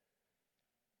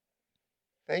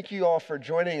Thank you all for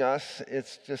joining us.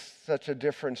 It's just such a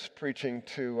difference preaching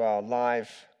to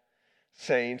live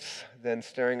saints than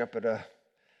staring up at a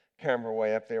camera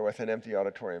way up there with an empty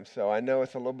auditorium. So I know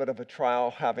it's a little bit of a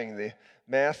trial having the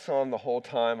mask on the whole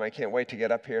time. I can't wait to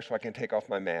get up here so I can take off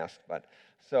my mask.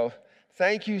 So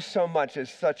thank you so much.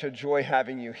 It's such a joy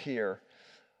having you here.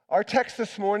 Our text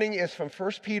this morning is from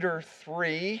 1 Peter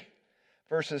 3,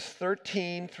 verses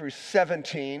 13 through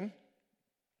 17.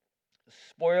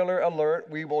 Spoiler alert,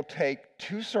 we will take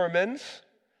 2 sermons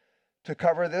to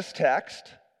cover this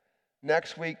text.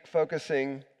 Next week,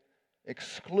 focusing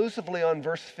exclusively on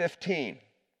verse 15.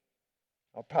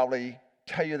 I'll probably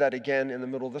tell you that again in the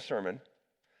middle of the sermon.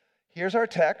 Here's our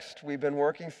text we've been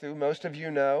working through. Most of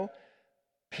you know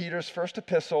Peter's first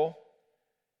epistle.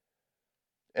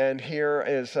 And here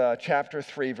is chapter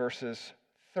 3, verses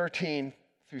 13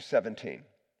 through 17.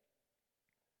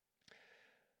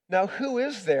 Now, who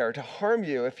is there to harm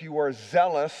you if you are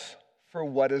zealous for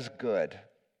what is good?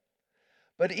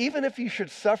 But even if you should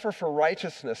suffer for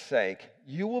righteousness' sake,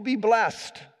 you will be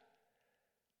blessed.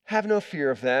 Have no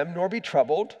fear of them, nor be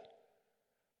troubled,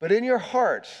 but in your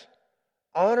hearts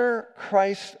honor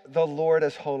Christ the Lord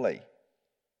as holy,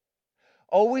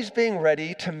 always being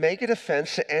ready to make a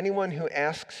defense to anyone who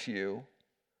asks you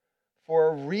for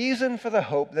a reason for the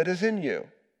hope that is in you.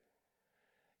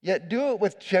 Yet do it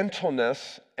with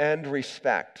gentleness and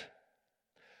respect,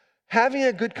 having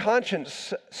a good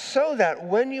conscience, so that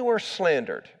when you are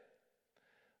slandered,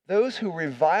 those who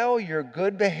revile your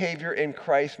good behavior in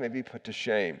Christ may be put to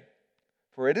shame.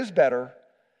 For it is better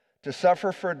to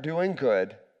suffer for doing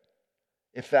good,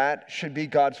 if that should be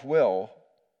God's will,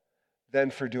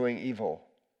 than for doing evil.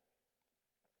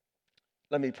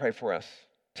 Let me pray for us.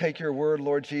 Take your word,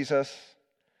 Lord Jesus,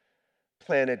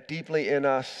 plant it deeply in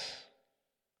us,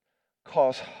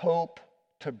 cause hope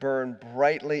to burn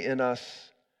brightly in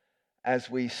us as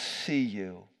we see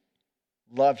you,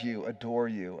 love you, adore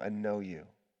you, and know you.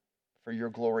 For your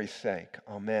glory's sake,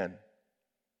 amen.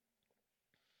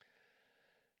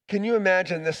 Can you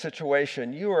imagine this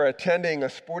situation? You are attending a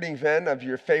sporting event of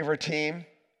your favorite team.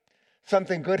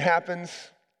 Something good happens,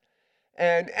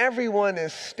 and everyone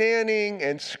is standing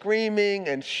and screaming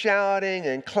and shouting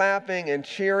and clapping and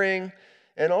cheering.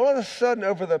 And all of a sudden,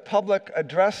 over the public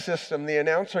address system, the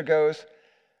announcer goes,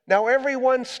 "Now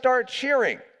everyone start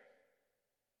cheering."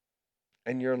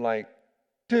 And you're like,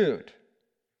 dude,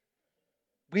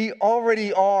 we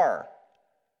already are.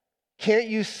 Can't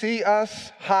you see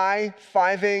us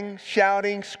high-fiving,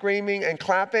 shouting, screaming, and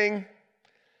clapping?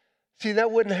 See,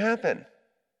 that wouldn't happen.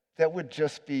 That would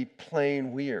just be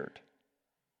plain weird.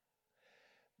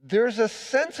 There's a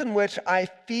sense in which I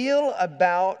feel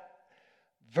about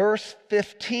verse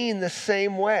 15 the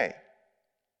same way.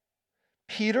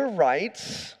 Peter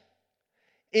writes,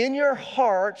 "In your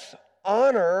hearts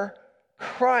honor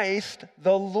Christ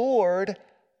the Lord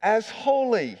as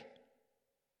holy."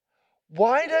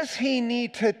 Why does he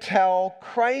need to tell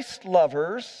Christ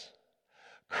lovers,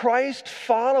 Christ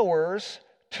followers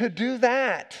to do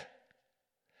that?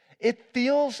 It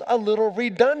feels a little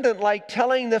redundant, like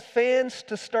telling the fans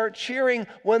to start cheering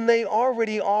when they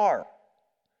already are.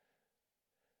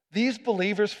 These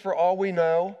believers, for all we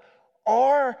know,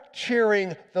 are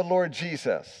cheering the Lord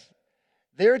Jesus.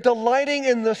 They're delighting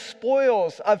in the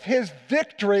spoils of his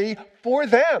victory for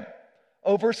them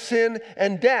over sin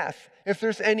and death. If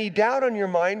there's any doubt on your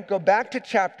mind, go back to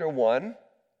chapter 1,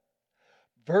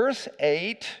 verse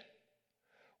 8,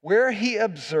 where he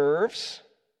observes,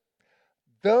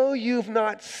 "Though you've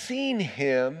not seen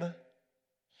him,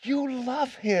 you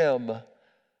love him.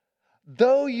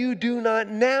 Though you do not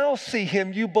now see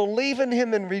him, you believe in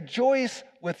him and rejoice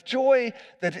with joy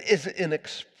that is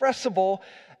inexpressible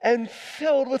and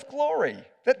filled with glory."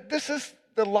 That this is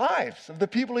the lives of the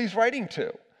people he's writing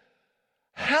to.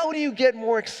 How do you get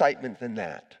more excitement than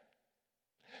that?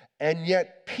 And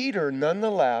yet Peter,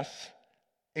 nonetheless,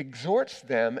 exhorts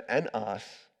them and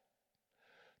us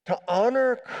to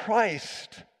honor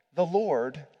Christ the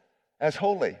Lord as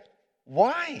holy.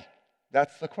 Why?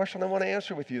 That's the question I want to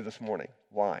answer with you this morning.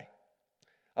 Why?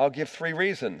 I'll give 3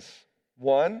 reasons.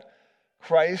 1,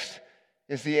 Christ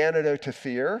is the antidote to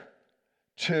fear.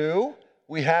 2,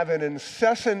 we have an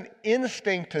incessant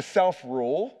instinct to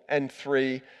self-rule. And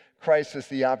 3, Christ is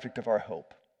the object of our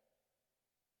hope.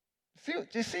 Do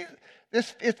you see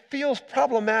this? It feels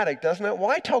problematic, doesn't it?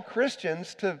 Why tell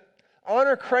Christians to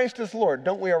honor Christ as Lord?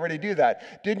 Don't we already do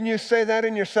that? Didn't you say that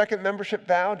in your second membership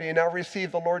vow? Do you now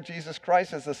receive the Lord Jesus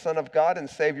Christ as the Son of God and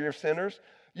Savior of sinners?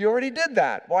 You already did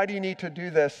that. Why do you need to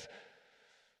do this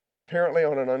apparently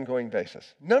on an ongoing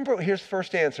basis? Here's the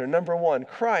first answer. Number 1,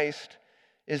 Christ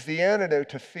is the antidote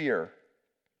to fear.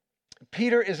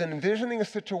 Peter is envisioning a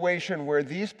situation where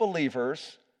these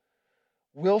believers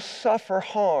will suffer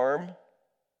harm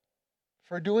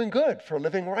for doing good, for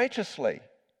living righteously,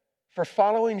 for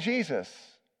following Jesus,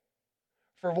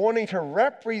 for wanting to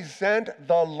represent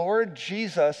the Lord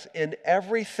Jesus in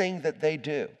everything that they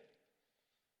do.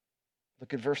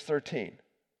 Look at verse 13.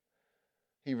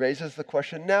 He raises the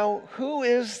question, now who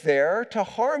is there to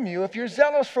harm you if you're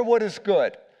zealous for what is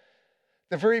good?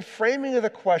 The very framing of the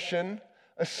question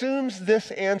assumes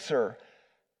this answer.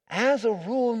 As a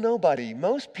rule, nobody.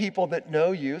 Most people that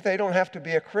know you, they don't have to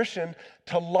be a Christian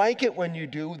to like it when you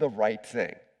do the right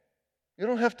thing. You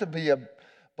don't have to be a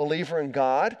believer in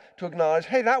God to acknowledge,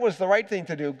 hey, that was the right thing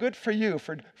to do. Good for you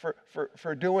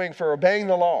for obeying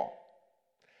the law.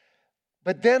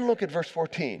 But then look at verse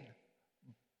 14.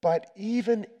 But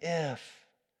even if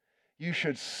you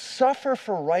should suffer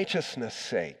for righteousness'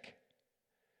 sake,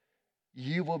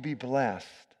 you will be blessed.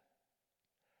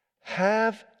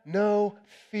 Have no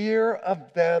fear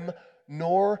of them,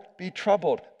 nor be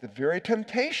troubled. The very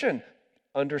temptation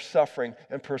under suffering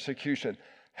and persecution.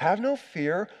 Have no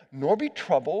fear, nor be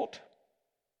troubled.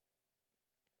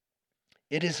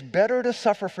 It is better to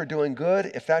suffer for doing good,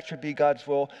 if that should be God's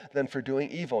will, than for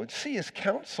doing evil. See his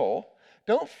counsel.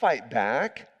 Don't fight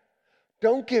back.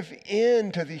 Don't give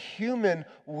in to the human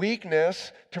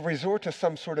weakness to resort to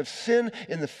some sort of sin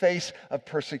in the face of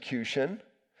persecution.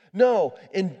 No,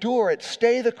 endure it.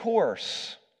 Stay the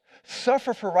course.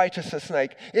 Suffer for righteousness'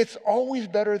 sake. It's always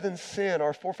better than sin.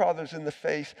 Our forefathers in the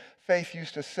faith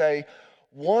used to say,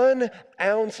 1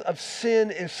 ounce of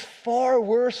sin is far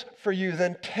worse for you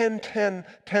than 10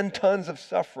 tons of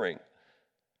suffering.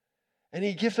 And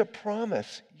he gives a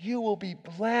promise. You will be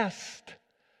blessed.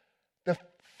 The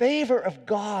favor of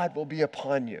God will be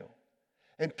upon you.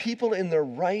 And people in their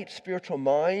right spiritual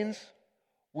minds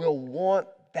will want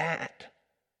that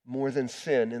more than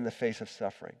sin in the face of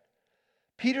suffering.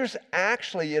 Peter's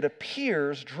actually, it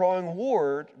appears, drawing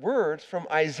words from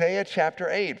Isaiah chapter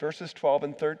 8, verses 12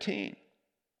 and 13.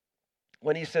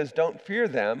 When he says, don't fear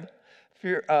them,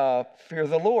 fear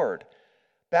the Lord.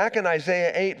 Back in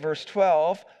Isaiah 8, verse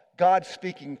 12, God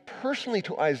speaking personally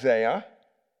to Isaiah,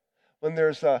 when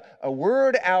there's a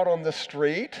word out on the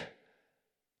street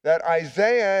that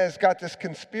Isaiah has got this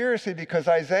conspiracy because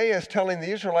Isaiah is telling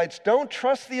the Israelites, don't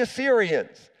trust the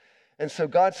Assyrians. And so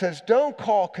God says, don't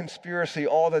call conspiracy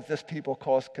all that this people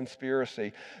calls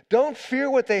conspiracy. Don't fear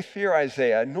what they fear,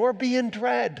 Isaiah, nor be in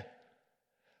dread.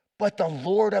 But the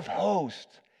Lord of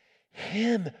hosts,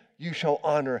 him you shall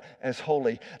honor as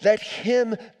holy. Let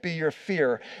him be your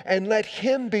fear, and let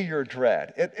him be your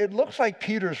dread. It looks like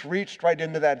Peter's reached right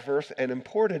into that verse and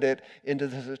imported it into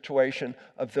the situation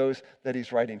of those that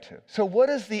he's writing to. So what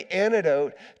is the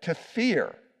antidote to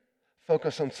fear?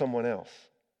 Focus on someone else.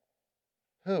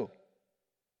 Who?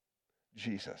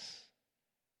 Jesus.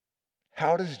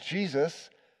 How does Jesus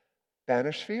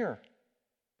banish fear?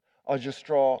 I'll just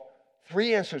draw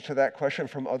 3 answers to that question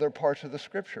from other parts of the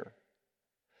scripture.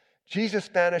 Jesus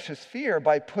banishes fear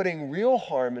by putting real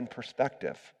harm in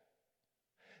perspective.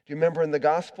 Do you remember in the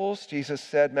Gospels, Jesus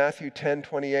said, Matthew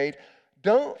 10:28,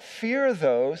 don't fear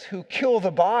those who kill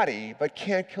the body but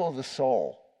can't kill the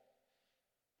soul.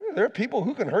 There are people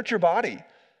who can hurt your body.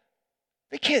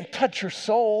 They can't touch your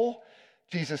soul.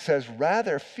 Jesus says,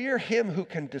 rather fear him who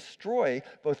can destroy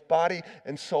both body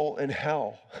and soul in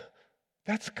hell.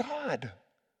 That's God.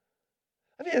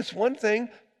 I mean, it's one thing,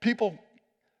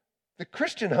 the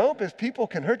Christian hope is people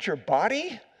can hurt your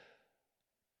body.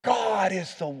 God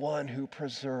is the one who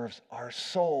preserves our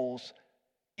souls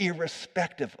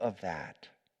irrespective of that.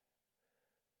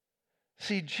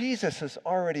 See, Jesus has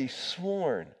already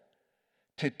sworn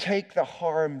to take the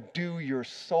harm due your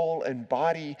soul and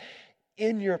body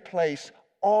in your place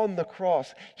on the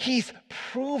cross. He's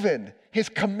proven his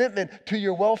commitment to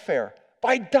your welfare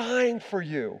by dying for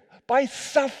you, by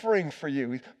suffering for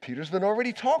you. Peter's been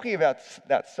already talking about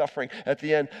that suffering at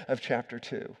the end of chapter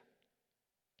 2.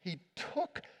 He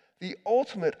took the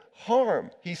ultimate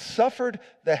harm. He suffered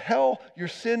the hell your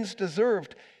sins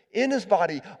deserved in his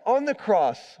body on the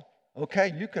cross.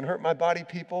 Okay, you can hurt my body,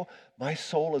 people. My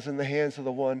soul is in the hands of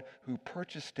the one who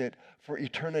purchased it for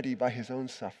eternity by his own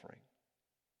suffering.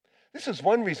 This is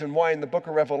one reason why in the book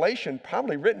of Revelation,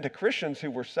 probably written to Christians who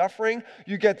were suffering,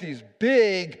 you get these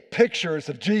big pictures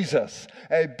of Jesus,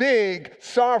 a big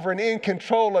sovereign in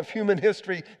control of human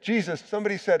history, Jesus.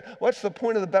 Somebody said, what's the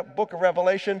point of the book of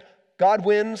Revelation? God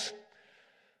wins.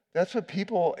 That's what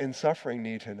people in suffering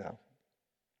need to know.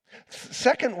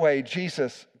 Second way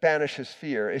Jesus banishes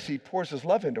fear is he pours his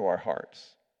love into our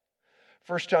hearts.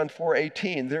 1 John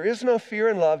 4:18, there is no fear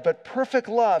in love, but perfect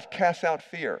love casts out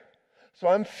fear. So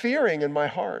I'm fearing in my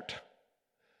heart.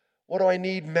 What do I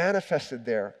need manifested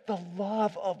there? The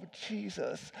love of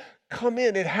Jesus. Come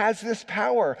in. It has this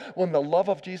power. When the love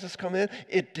of Jesus come in,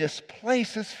 it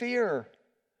displaces fear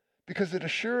because it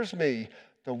assures me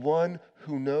the one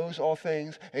who knows all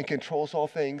things and controls all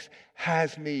things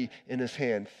has me in his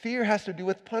hand. Fear has to do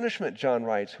with punishment, John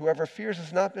writes. Whoever fears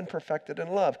has not been perfected in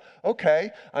love.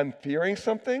 Okay, I'm fearing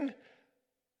something.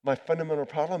 My fundamental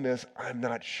problem is I'm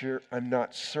not sure, I'm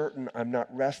not certain, I'm not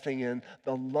resting in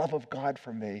the love of God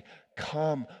for me.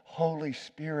 Come, Holy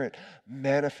Spirit,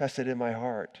 manifest it in my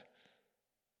heart.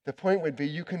 The point would be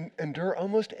you can endure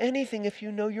almost anything if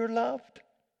you know you're loved.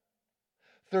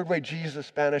 Third way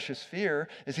Jesus banishes fear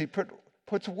is he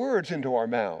puts words into our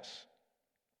mouths.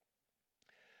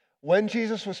 When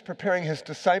Jesus was preparing his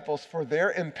disciples for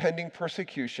their impending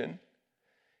persecution,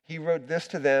 he wrote this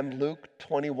to them, Luke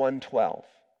 21:12.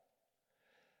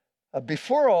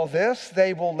 Before all this,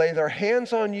 they will lay their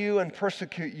hands on you and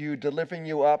persecute you, delivering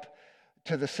you up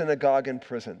to the synagogue and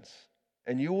prisons.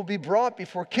 And you will be brought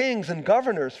before kings and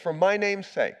governors for my name's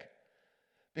sake.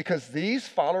 Because these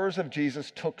followers of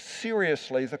Jesus took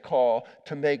seriously the call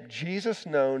to make Jesus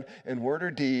known in word or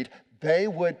deed, they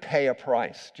would pay a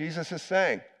price. Jesus is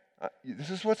saying, this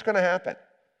is what's going to happen.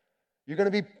 You're going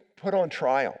to be put on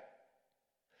trial.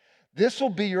 This will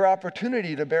be your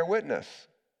opportunity to bear witness.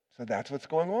 So that's what's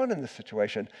going on in this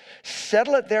situation.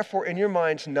 Settle it therefore in your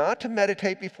minds not to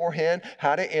meditate beforehand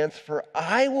how to answer, for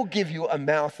I will give you a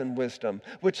mouth and wisdom,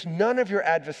 which none of your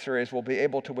adversaries will be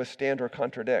able to withstand or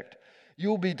contradict. You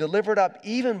will be delivered up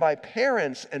even by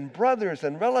parents and brothers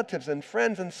and relatives and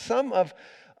friends, and some of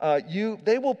you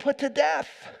they will put to death.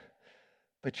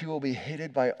 But you will be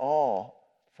hated by all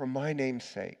for my name's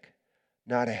sake.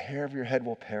 Not a hair of your head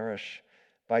will perish.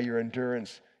 By your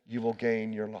endurance you will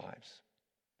gain your lives.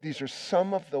 These are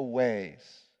some of the ways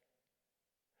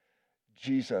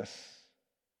Jesus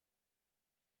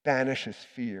banishes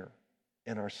fear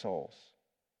in our souls.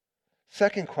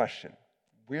 Second question,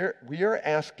 we are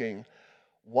asking,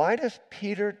 why does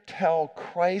Peter tell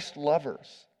Christ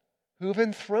lovers who've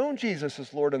enthroned Jesus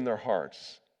as Lord in their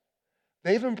hearts?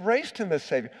 They've embraced him as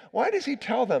Savior. Why does he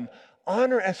tell them,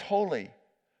 honor as holy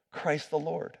Christ the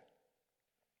Lord?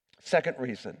 Second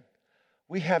reason,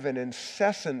 we have an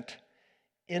incessant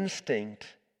instinct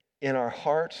in our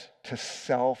hearts to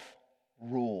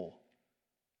self-rule.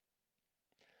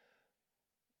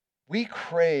 We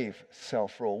crave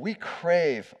self-rule. We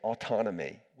crave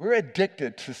autonomy. We're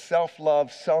addicted to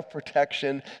self-love,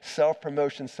 self-protection,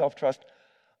 self-promotion, self-trust.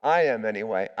 I am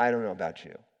anyway. I don't know about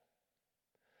you.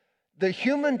 The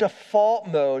human default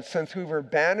mode since we were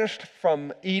banished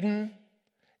from Eden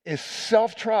is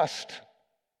self-trust.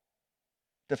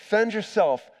 Defend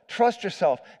yourself. Trust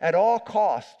yourself at all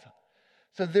costs.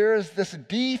 So there is this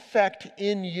defect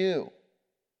in you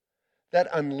that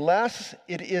unless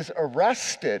it is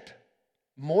arrested,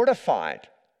 mortified,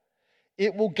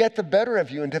 it will get the better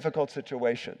of you in difficult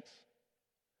situations.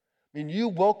 I mean, you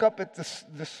woke up at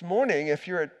this morning, if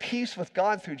you're at peace with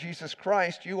God through Jesus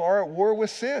Christ, you are at war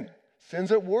with sin.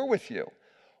 Sin's at war with you.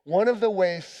 One of the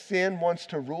ways sin wants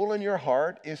to rule in your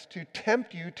heart is to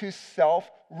tempt you to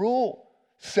self-rule.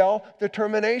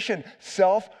 Self-determination,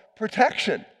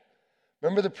 self-protection.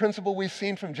 Remember the principle we've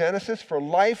seen from Genesis? For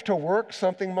life to work,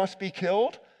 something must be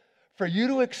killed. For you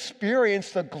to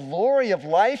experience the glory of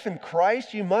life in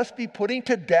Christ, you must be putting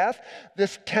to death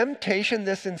this temptation,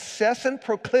 this incessant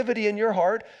proclivity in your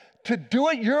heart to do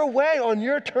it your way, on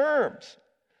your terms,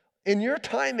 in your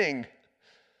timing.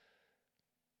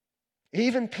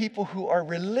 Even people who are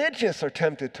religious are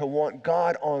tempted to want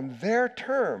God on their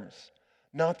terms,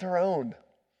 not their own.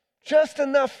 Just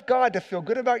enough God to feel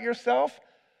good about yourself,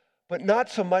 but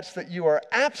not so much that you are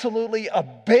absolutely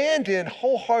abandoned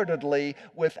wholeheartedly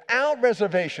without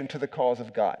reservation to the cause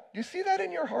of God. Do you see that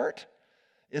in your heart?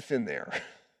 It's in there.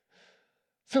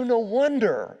 So no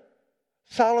wonder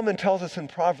Solomon tells us in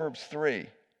Proverbs 3,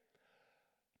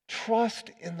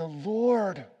 trust in the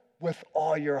Lord with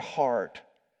all your heart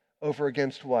over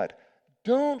against what?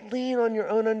 Don't lean on your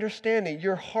own understanding.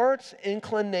 Your heart's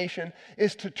inclination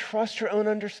is to trust your own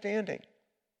understanding.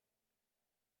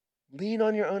 Lean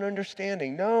on your own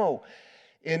understanding. No.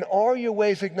 In all your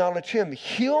ways acknowledge him.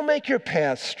 He'll make your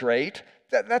path straight.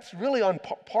 That's really on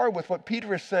par with what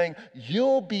Peter is saying.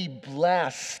 You'll be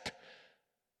blessed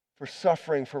for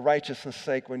suffering for righteousness'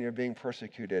 sake when you're being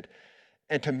persecuted.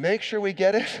 And to make sure we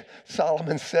get it,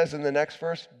 Solomon says in the next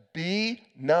verse, be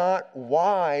not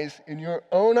wise in your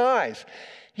own eyes.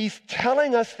 He's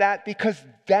telling us that because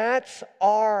that's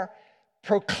our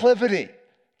proclivity.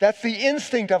 That's the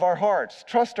instinct of our hearts.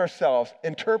 Trust ourselves,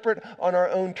 interpret on our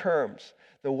own terms,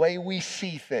 the way we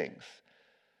see things.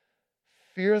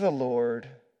 Fear the Lord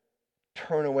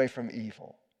turn away from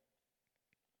evil.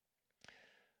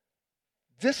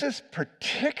 This is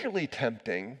particularly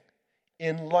tempting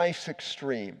in life's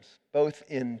extremes, both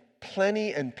in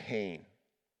plenty and pain.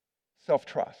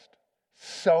 Self-trust,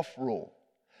 self-rule,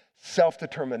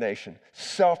 self-determination,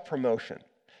 self-promotion,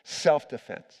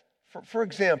 self-defense. For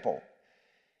example,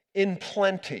 in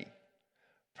plenty,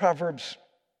 Proverbs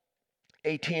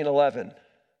 18:11.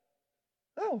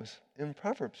 Oh, it was in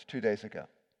Proverbs 2 days ago.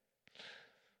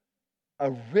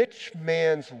 A rich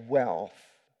man's wealth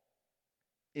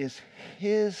is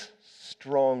his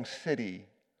strong city,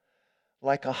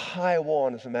 like a high wall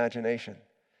in his imagination.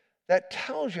 That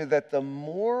tells you that the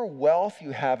more wealth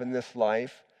you have in this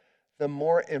life, the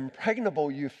more impregnable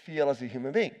you feel as a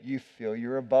human being. You feel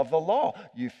you're above the law.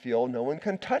 You feel no one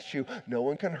can touch you. No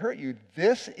one can hurt you.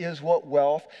 This is what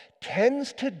wealth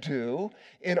tends to do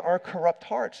in our corrupt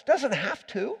hearts. Doesn't have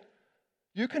to.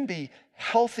 You can be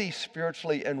healthy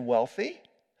spiritually and wealthy,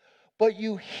 but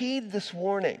you heed this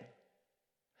warning.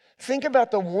 Think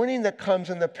about the warning that comes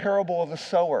in the parable of the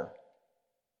sower.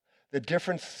 The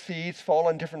different seeds fall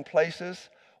in different places.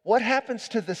 What happens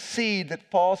to the seed that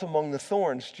falls among the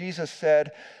thorns? Jesus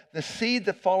said, the seed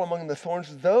that fall among the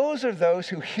thorns, those are those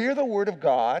who hear the word of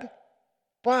God,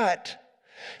 but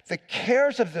the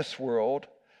cares of this world,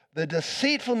 the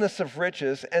deceitfulness of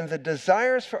riches, and the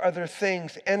desires for other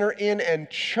things enter in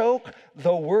and choke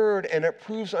the word, and it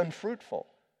proves unfruitful.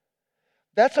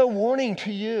 That's a warning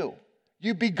to you.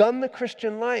 You've begun the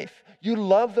Christian life. You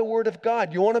love the word of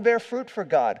God. You want to bear fruit for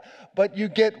God, but you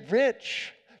get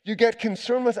rich. You get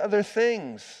concerned with other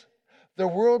things. The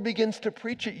world begins to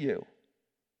preach at you.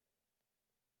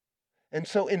 And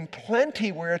so in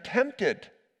plenty, we're tempted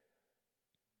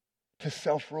to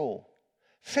self-rule.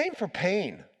 Same for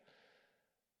pain.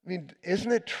 I mean,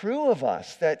 isn't it true of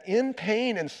us that in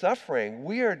pain and suffering,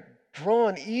 we are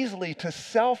drawn easily to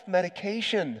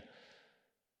self-medication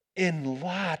in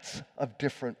lots of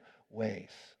different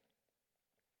ways?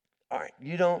 All right,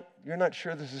 you're not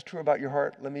sure this is true about your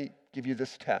heart? Let me give you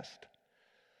this test.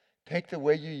 Take the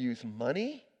way you use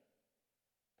money,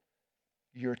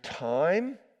 your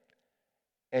time,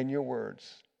 and your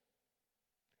words.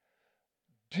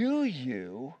 Do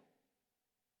you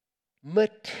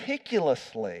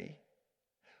meticulously,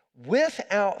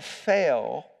 without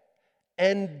fail,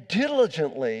 and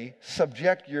diligently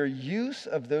subject your use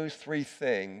of those three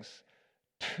things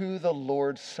to the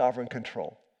Lord's sovereign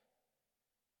control?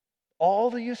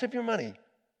 All the use of your money,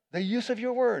 the use of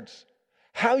your words,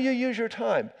 how you use your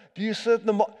time. Do you say,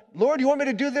 Lord, you want me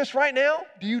to do this right now?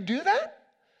 Do you do that?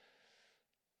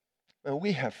 And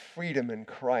we have freedom in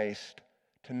Christ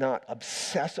to not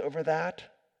obsess over that.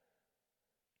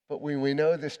 But when we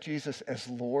know this Jesus as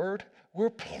Lord,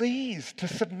 we're pleased to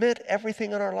submit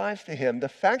everything in our lives to him. The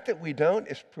fact that we don't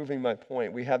is proving my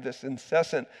point. We have this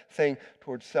incessant thing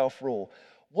towards self-rule.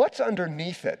 What's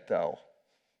underneath it, though?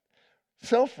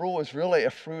 Self-rule is really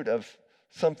a fruit of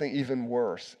something even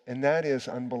worse, and that is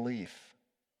unbelief.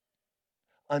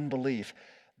 Unbelief.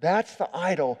 That's the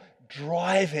idol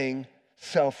driving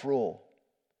self-rule.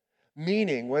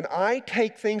 Meaning, when I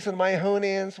take things in my own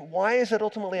hands, why is it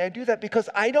ultimately I do that? Because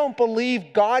I don't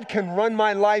believe God can run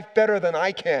my life better than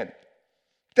I can.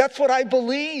 That's what I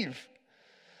believe.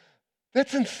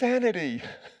 That's insanity.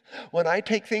 When I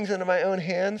take things into my own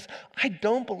hands, I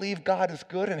don't believe God is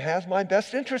good and has my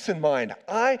best interests in mind.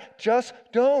 I just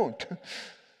don't.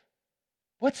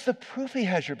 What's the proof he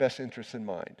has your best interests in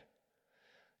mind?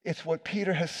 It's what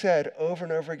Peter has said over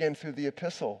and over again through the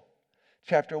epistle.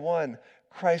 Chapter 1,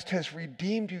 Christ has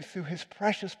redeemed you through his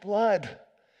precious blood.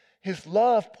 His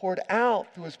love poured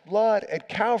out through his blood at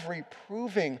Calvary,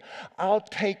 proving I'll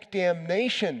take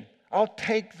damnation. I'll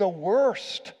take the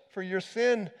worst for your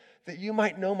sin, that you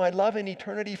might know my love in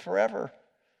eternity forever.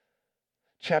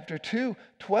 Chapter 2,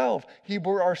 12, he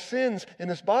bore our sins in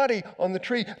his body on the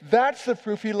tree. That's the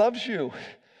proof he loves you.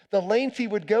 The length he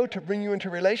would go to bring you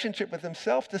into relationship with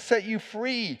himself, to set you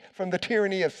free from the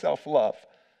tyranny of self-love.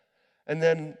 And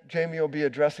then Jamie will be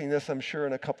addressing this, I'm sure,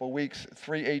 in a couple of weeks.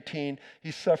 3:18,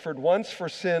 he suffered once for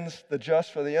sins, the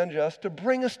just for the unjust, to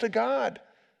bring us to God.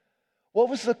 What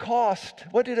was the cost?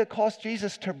 What did it cost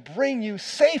Jesus to bring you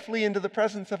safely into the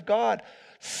presence of God?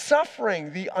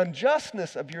 Suffering the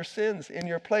unjustness of your sins in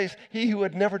your place, he who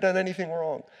had never done anything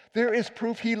wrong. There is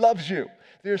proof he loves you.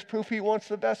 There's proof he wants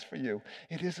the best for you.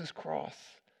 It is his cross,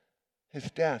 his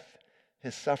death,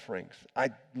 his sufferings.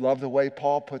 I love the way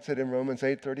Paul puts it in Romans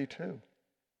 8:32.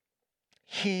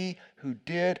 He who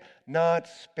did not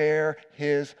spare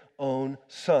his own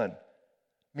son.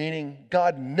 Meaning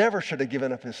God never should have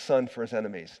given up his son for his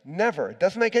enemies. Never. It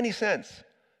doesn't make any sense.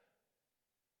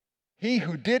 He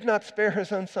who did not spare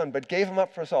his own son, but gave him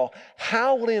up for us all,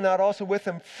 how will he not also with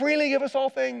him freely give us all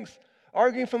things?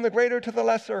 Arguing from the greater to the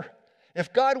lesser.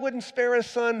 If God wouldn't spare his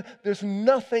son, there's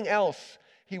nothing else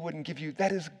he wouldn't give you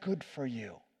that is good for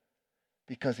you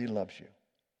because he loves you.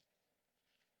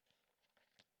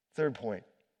 Third point,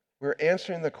 we're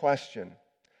answering the question,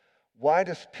 why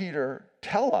does Peter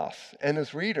tell us and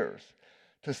his readers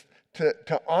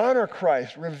to honor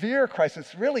Christ, revere Christ?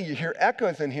 It's really, you hear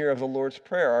echoes in here of the Lord's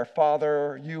Prayer. Our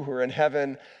Father, you who are in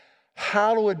heaven,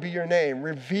 hallowed be your name.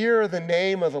 Revere the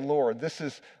name of the Lord. This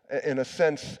is, in a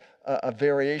sense, a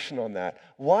variation on that.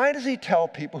 Why does he tell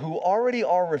people who already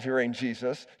are revering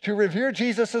Jesus to revere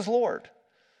Jesus as Lord?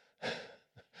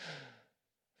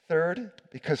 Third,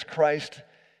 because Christ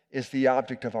is the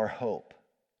object of our hope.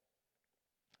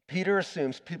 Peter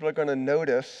assumes people are going to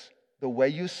notice the way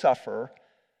you suffer,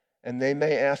 and they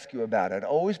may ask you about it.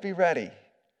 Always be ready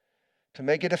to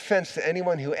make a defense to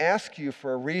anyone who asks you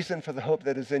for a reason for the hope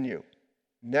that is in you.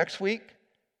 Next week,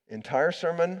 entire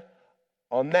sermon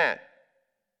on that.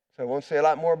 So I won't say a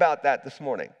lot more about that this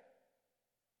morning.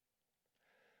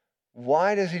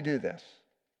 Why does he do this?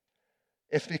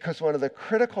 It's because one of the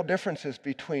critical differences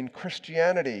between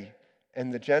Christianity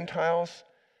and the Gentiles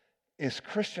is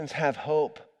Christians have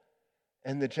hope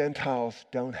and the Gentiles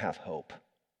don't have hope.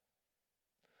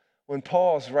 When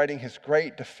Paul's writing his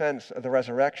great defense of the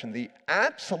resurrection, the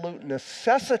absolute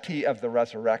necessity of the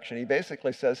resurrection, he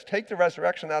basically says, take the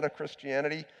resurrection out of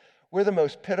Christianity, we're the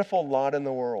most pitiful lot in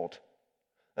the world.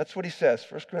 That's what he says,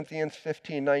 1 Corinthians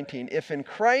 15:19. If in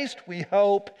Christ we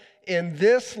hope in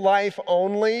this life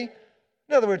only,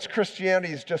 in other words,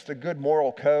 Christianity is just a good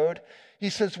moral code, he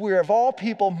says we are of all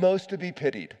people most to be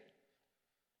pitied.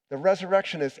 The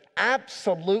resurrection is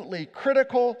absolutely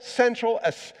critical, central,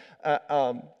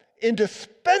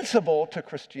 indispensable to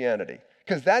Christianity,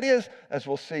 because that is, as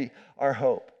we'll see, our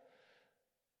hope.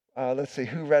 Let's see,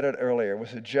 who read it earlier?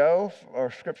 Was it Joe?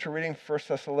 Our scripture reading, 1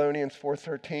 Thessalonians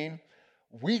 4:13.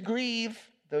 We grieve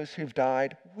those who've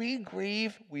died. We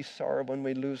grieve, we sorrow when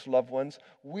we lose loved ones.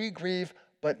 We grieve,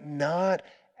 but not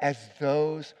as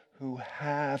those who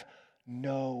have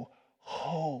no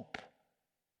hope.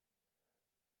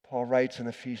 Paul writes in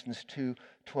Ephesians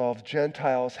 2:12,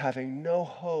 Gentiles having no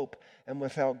hope and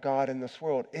without God in this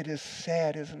world. It is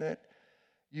sad, isn't it?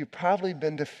 You've probably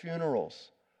been to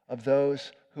funerals of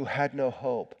those who had no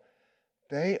hope.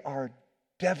 They are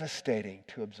devastating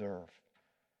to observe.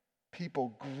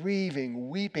 People grieving,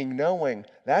 weeping, knowing,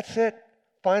 that's it,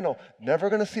 final. Never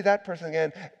going to see that person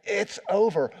again. It's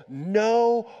over.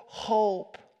 No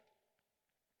hope.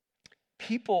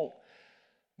 People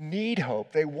need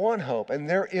hope. They want hope. And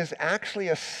there is actually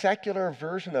a secular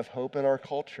version of hope in our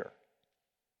culture.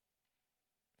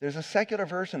 There's a secular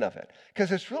version of it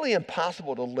because it's really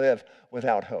impossible to live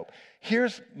without hope.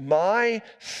 Here's my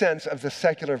sense of the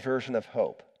secular version of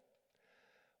hope.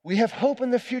 We have hope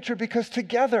in the future because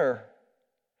together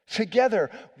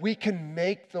we can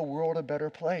make the world a better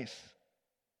place.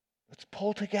 Let's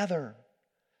pull together.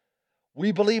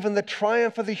 We believe in the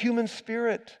triumph of the human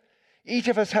spirit. Each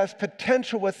of us has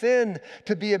potential within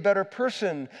to be a better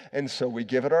person, and so we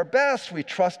give it our best. We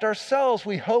trust ourselves.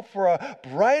 We hope for a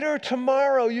brighter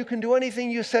tomorrow. You can do anything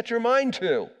you set your mind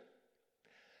to.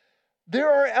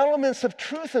 There are elements of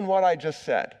truth in what I just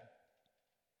said.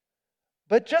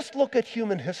 But just look at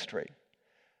human history.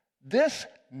 This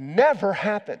never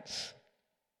happens.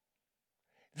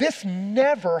 This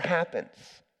never happens.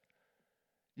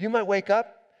 You might wake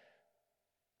up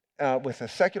with a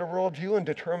secular worldview and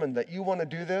determine that you want to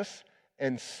do this,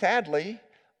 and sadly,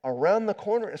 around the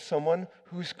corner is someone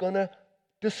who's going to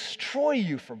destroy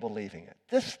you for believing it.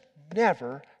 This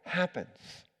never happens.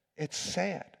 It's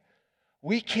sad.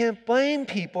 We can't blame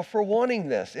people for wanting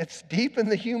this. It's deep in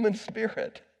the human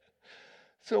spirit.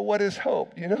 So what is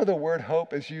hope? You know the word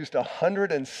hope is used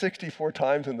 164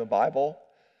 times in the Bible,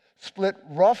 split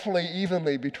roughly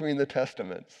evenly between the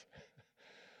Testaments.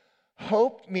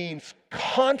 Hope means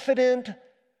confident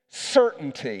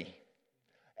certainty,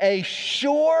 a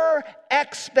sure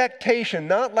expectation,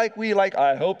 not like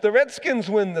I hope the Redskins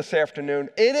win this afternoon.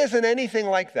 It isn't anything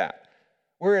like that,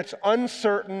 where it's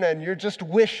uncertain and you're just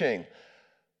wishing.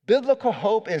 Biblical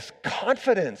hope is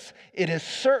confidence. It is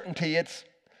certainty. It's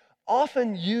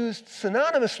often used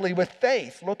synonymously with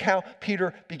faith. Look how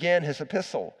Peter began his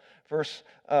epistle.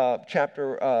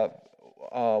 Chapter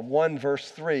 1,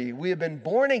 verse 3. We have been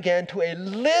born again to a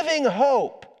living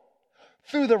hope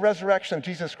through the resurrection of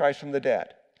Jesus Christ from the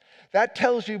dead. That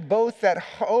tells you both that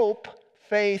hope,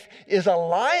 faith is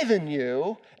alive in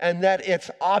you and that its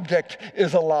object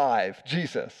is alive,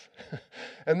 Jesus.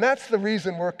 And that's the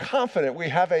reason we're confident. We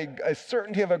have a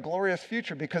certainty of a glorious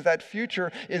future because that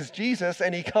future is Jesus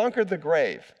and he conquered the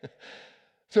grave.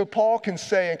 So Paul can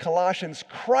say in Colossians,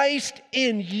 Christ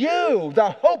in you,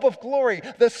 the hope of glory,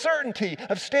 the certainty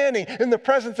of standing in the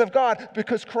presence of God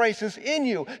because Christ is in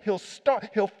you. He'll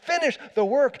finish the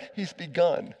work he's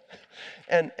begun.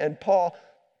 And Paul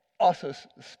also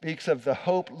speaks of the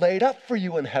hope laid up for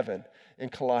you in heaven in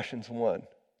Colossians 1.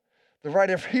 The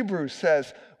writer of Hebrews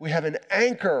says we have an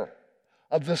anchor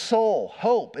of the soul.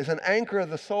 Hope is an anchor of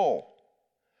the soul.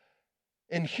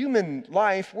 In human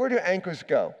life, where do anchors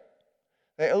go?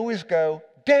 They always go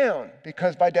down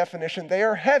because by definition they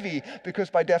are heavy,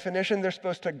 because by definition they're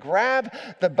supposed to grab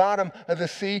the bottom of the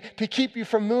sea to keep you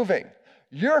from moving.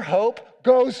 Your hope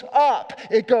goes up.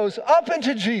 It goes up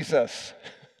into Jesus.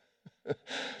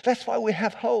 That's why we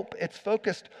have hope. It's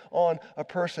focused on a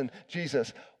person,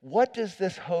 Jesus. What does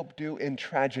this hope do in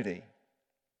tragedy?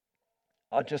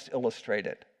 I'll just illustrate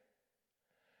it.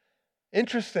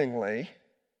 Interestingly,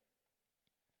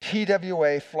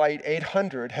 TWA Flight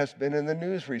 800 has been in the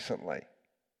news recently.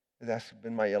 That's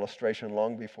been my illustration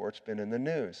long before it's been in the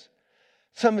news.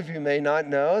 Some of you may not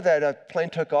know that a plane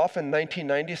took off in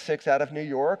 1996 out of New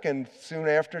York and soon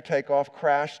after takeoff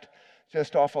crashed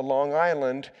just off of Long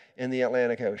Island in the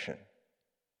Atlantic Ocean.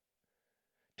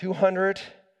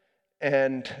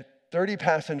 230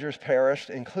 passengers perished,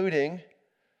 including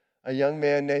a young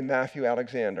man named Matthew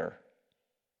Alexander.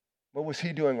 What was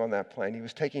he doing on that plane? He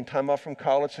was taking time off from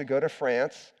college to go to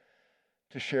France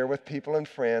to share with people in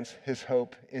France his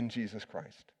hope in Jesus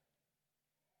Christ.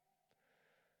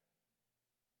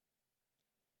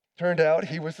 Turned out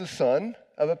he was the son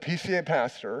of a PCA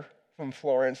pastor from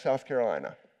Florence, South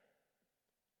Carolina.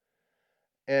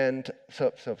 And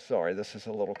so sorry, this is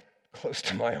a little close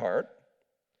to my heart.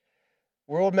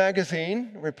 World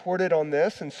Magazine reported on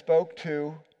this and spoke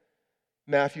to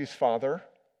Matthew's father.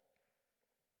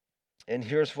 And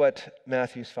here's what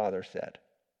Matthew's father said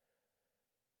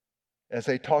as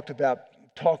they talk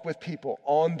with people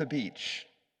on the beach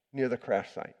near the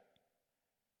crash site.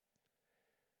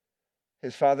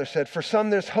 His father said, for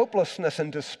some there's hopelessness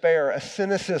and despair, a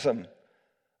cynicism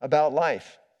about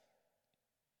life.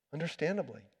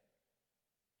 Understandably.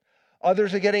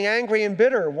 Others are getting angry and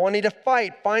bitter, wanting to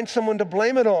find someone to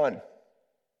blame it on.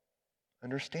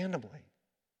 Understandably.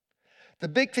 The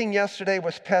big thing yesterday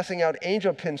was passing out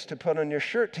angel pins to put on your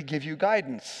shirt to give you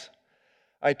guidance.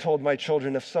 I told my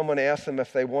children if someone asked them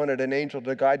if they wanted an angel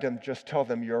to guide them, just tell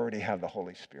them you already have the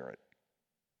Holy Spirit.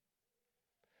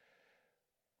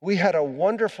 We had a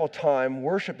wonderful time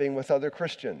worshiping with other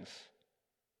Christians.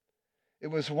 It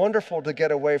was wonderful to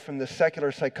get away from the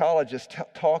secular psychologists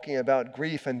talking about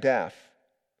grief and death.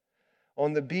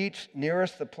 On the beach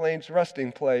nearest the plane's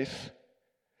resting place,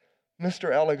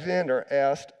 Mr. Alexander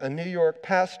asked a New York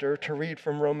pastor to read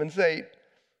from Romans 8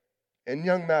 in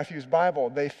young Matthew's Bible.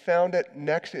 They found it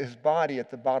next to his body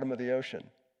at the bottom of the ocean.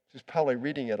 He was probably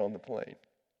reading it on the plane.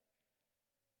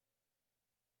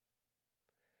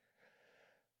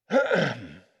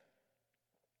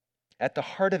 At the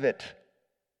heart of it,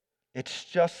 it's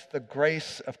just the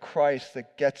grace of Christ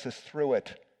that gets us through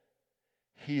it.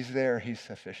 He's there, he's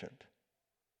sufficient.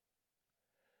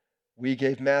 We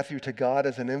gave Matthew to God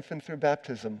as an infant through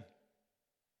baptism.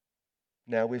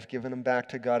 Now we've given him back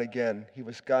to God again. He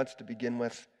was God's to begin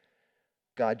with.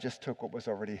 God just took what was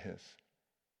already his.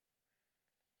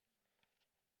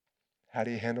 How do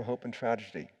you handle hope and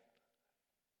tragedy?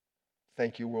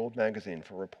 Thank you, World Magazine,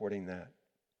 for reporting that.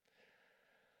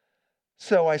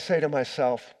 So I say to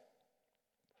myself,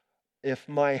 if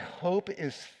my hope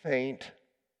is faint,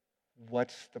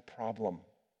 what's the problem?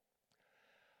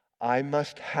 I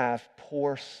must have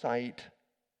poor sight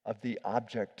of the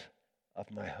object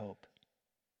of my hope.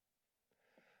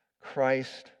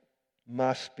 Christ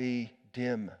must be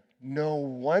dim. No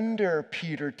wonder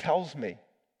Peter tells me,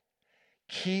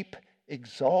 keep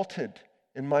exalted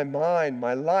in my mind,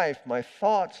 my life, my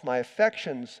thoughts, my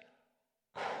affections,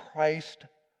 Christ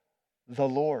the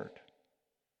Lord.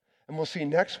 And we'll see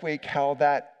next week how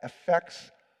that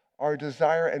affects our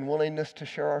desire and willingness to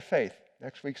share our faith.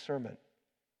 Next week's sermon.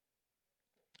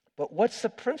 But what's the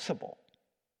principle?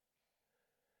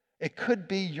 It could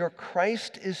be your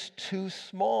Christ is too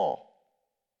small.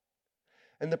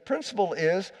 And the principle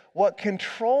is what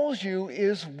controls you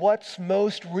is what's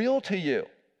most real to you.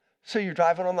 So you're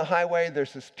driving on the highway,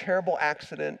 there's this terrible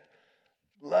accident,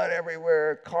 blood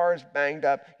everywhere, cars banged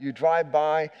up, you drive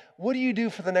by. What do you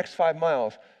do for the next 5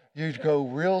 miles? You go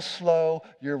real slow,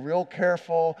 you're real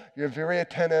careful, you're very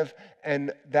attentive,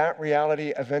 and that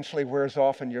reality eventually wears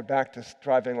off and you're back to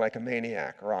driving like a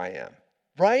maniac, or I am.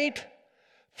 Right?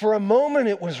 For a moment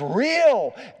it was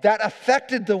real. That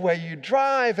affected the way you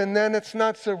drive, and then it's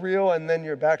not so real, and then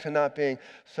you're back to not being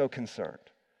so concerned.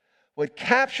 What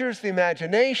captures the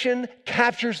imagination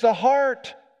captures the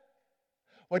heart.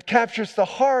 What captures the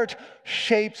heart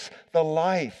shapes the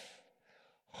life.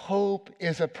 Hope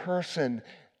is a person.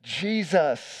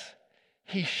 Jesus,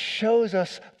 he shows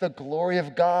us the glory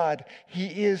of God.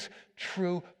 He is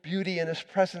true beauty. In his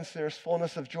presence there is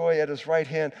fullness of joy. At his right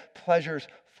hand, pleasures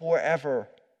forever.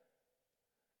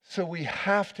 So we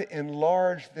have to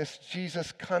enlarge this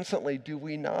Jesus constantly, do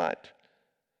we not?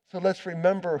 So let's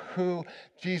remember who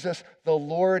Jesus the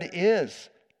Lord is.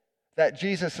 That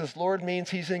Jesus is Lord means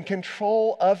he's in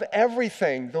control of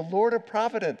everything. The Lord of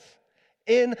providence,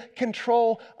 in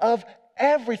control of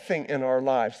everything in our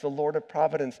lives. The Lord of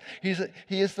providence. He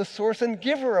is the source and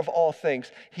giver of all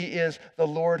things. He is the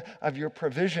Lord of your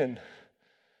provision.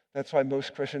 That's why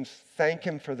most Christians thank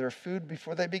him for their food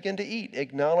before they begin to eat,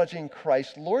 acknowledging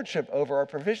Christ's lordship over our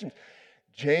provisions.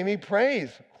 Jamie prays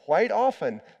quite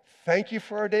often, thank you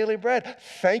for our daily bread.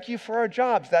 Thank you for our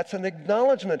jobs. That's an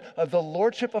acknowledgement of the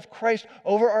lordship of Christ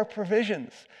over our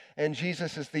provisions. And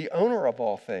Jesus is the owner of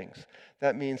all things.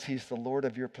 That means he's the Lord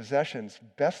of your possessions.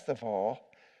 Best of all,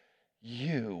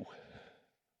 you,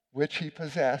 which he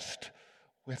possessed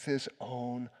with his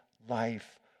own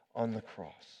life on the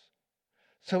cross.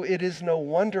 So it is no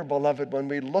wonder, beloved, when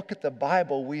we look at the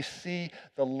Bible, we see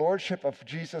the lordship of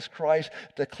Jesus Christ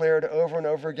declared over and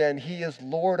over again. He is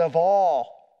Lord of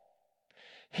all.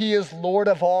 He is Lord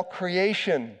of all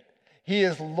creation. He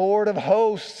is Lord of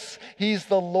hosts. He's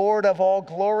the Lord of all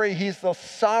glory. He's the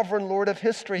sovereign Lord of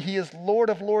history. He is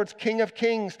Lord of lords, King of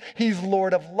kings. He's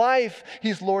Lord of life.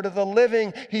 He's Lord of the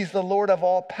living. He's the Lord of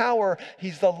all power.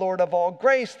 He's the Lord of all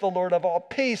grace, the Lord of all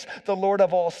peace, the Lord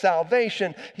of all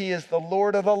salvation. He is the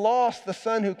Lord of the lost, the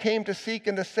Son who came to seek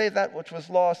and to save that which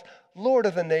was lost, Lord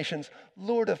of the nations,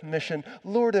 Lord of mission,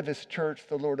 Lord of his church,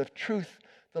 the Lord of truth,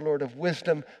 the Lord of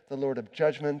wisdom, the Lord of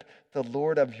judgment, the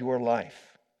Lord of your life.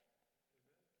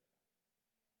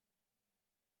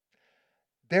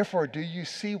 Therefore, do you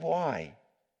see why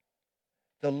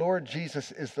the Lord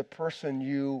Jesus is the person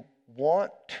you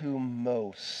want to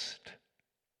most?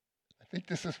 I think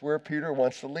this is where Peter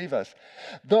wants to leave us.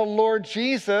 The Lord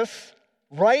Jesus,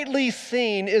 rightly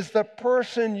seen, is the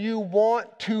person you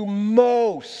want to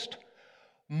most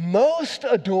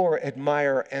adore,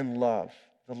 admire, and love.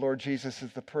 The Lord Jesus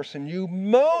is the person you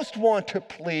most want to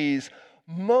please,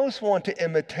 most want to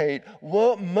imitate,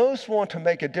 most want to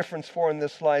make a difference for in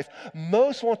this life,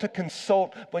 most want to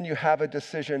consult when you have a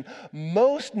decision,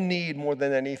 most need more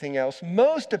than anything else,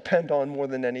 most depend on more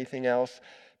than anything else,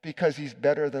 because he's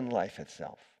better than life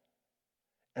itself.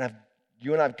 And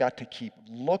you and I've got to keep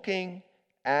looking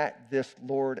at this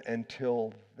Lord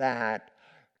until that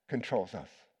controls us.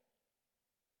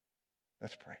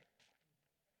 Let's pray.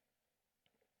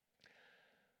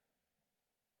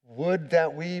 Would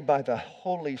that we, by the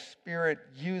Holy Spirit,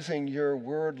 using your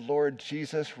word, Lord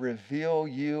Jesus, reveal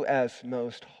you as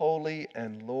most holy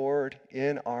and Lord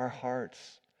in our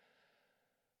hearts.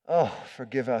 Oh,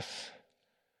 forgive us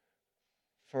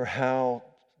for how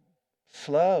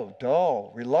slow,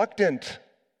 dull, reluctant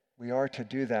we are to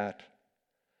do that.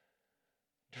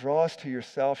 Draw us to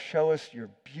yourself. Show us your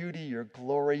beauty, your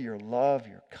glory, your love,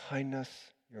 your kindness,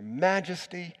 your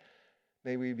majesty.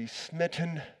 May we be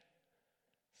smitten.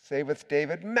 Say with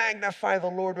David, magnify the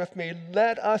Lord with me.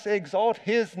 Let us exalt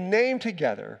his name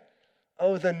together.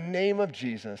 Oh, the name of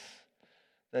Jesus,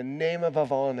 the name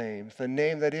above all names, the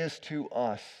name that is to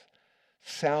us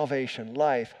salvation,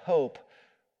 life, hope,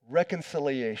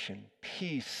 reconciliation,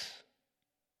 peace,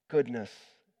 goodness,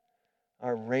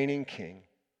 our reigning King.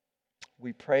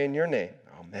 We pray in your name.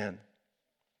 Amen.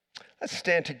 Let's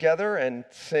stand together and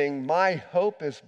sing, My Hope is